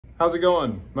How's it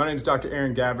going? My name is Dr.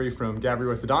 Gavri from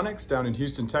Gavri Orthodontics down in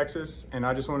Houston, Texas, and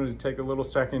I just wanted to take a little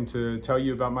second to tell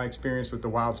you about my experience with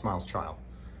the WildSmiles trial.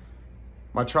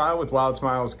 My trial with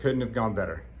WildSmiles couldn't have gone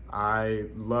better. I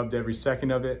loved every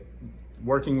second of it.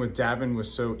 Working with Davin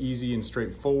was so easy and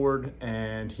straightforward,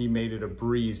 and he made it a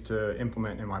breeze to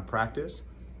implement in my practice.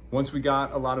 Once we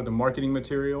got a lot of the marketing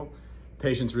material,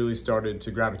 patients really started to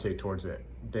gravitate towards it.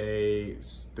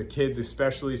 The kids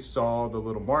especially saw the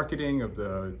little marketing of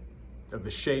the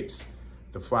shapes.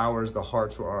 The flowers, the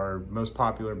hearts are most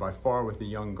popular by far with the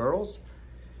young girls,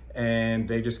 and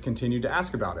they just continued to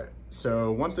ask about it.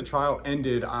 So once the trial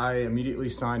ended, I immediately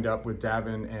signed up with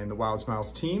Davin and the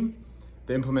WildSmiles team.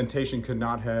 The implementation could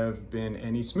not have been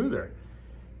any smoother.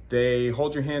 They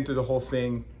hold your hand through the whole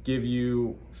thing, give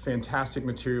you fantastic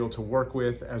material to work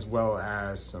with, as well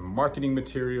as some marketing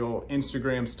material,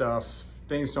 Instagram stuff,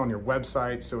 things on your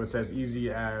website, so it's as easy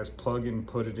as plug and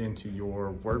put it into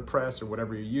your WordPress or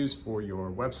whatever you use for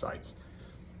your websites.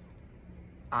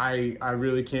 I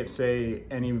really can't say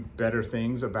any better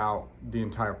things about the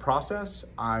entire process.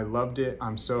 I loved it.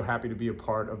 I'm so happy to be a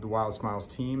part of the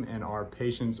WildSmiles team, and our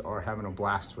patients are having a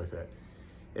blast with it.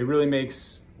 It really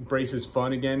makes braces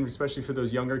fun again, especially for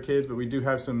those younger kids, but we do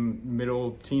have some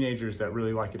middle teenagers that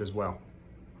really like it as well.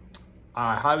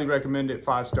 I highly recommend it,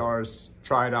 5 stars.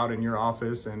 Try it out in your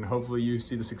office, and hopefully you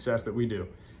see the success that we do.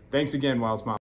 Thanks again, WildSmiles.